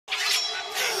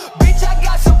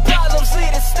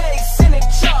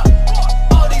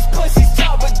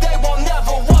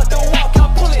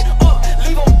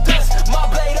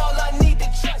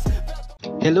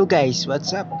guys,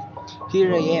 what's up?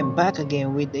 Here I am back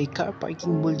again with a car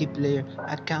parking multiplayer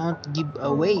account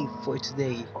giveaway for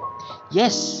today.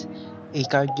 Yes, a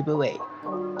car giveaway.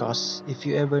 Cause if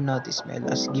you ever noticed my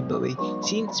last giveaway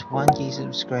since 1k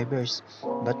subscribers,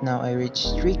 but now I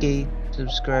reached 3k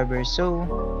subscribers,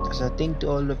 so as a thank to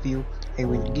all of you, I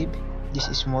will give this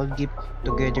small gift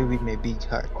together with my big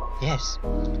heart. Yes,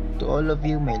 to all of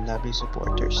you my lovely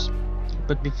supporters.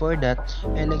 But before that,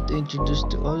 I'd like to introduce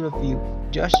to all of you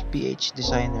Josh PH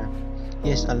Designer.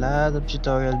 Yes, a lot of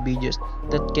tutorial videos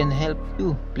that can help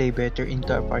you play better in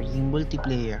car parking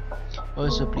multiplayer.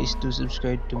 Also, please do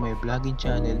subscribe to my blogging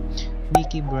channel,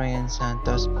 Mickey Brian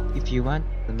Santos, if you want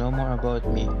to know more about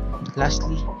me.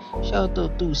 Lastly, shout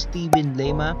out to Steven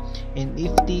Lema and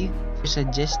Ifty for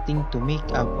suggesting to make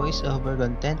a voiceover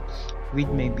content with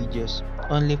my videos.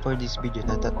 Only for this video,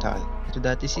 not at all. So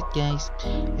that is it guys,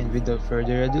 and without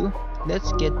further ado,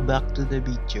 let's get back to the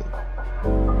video.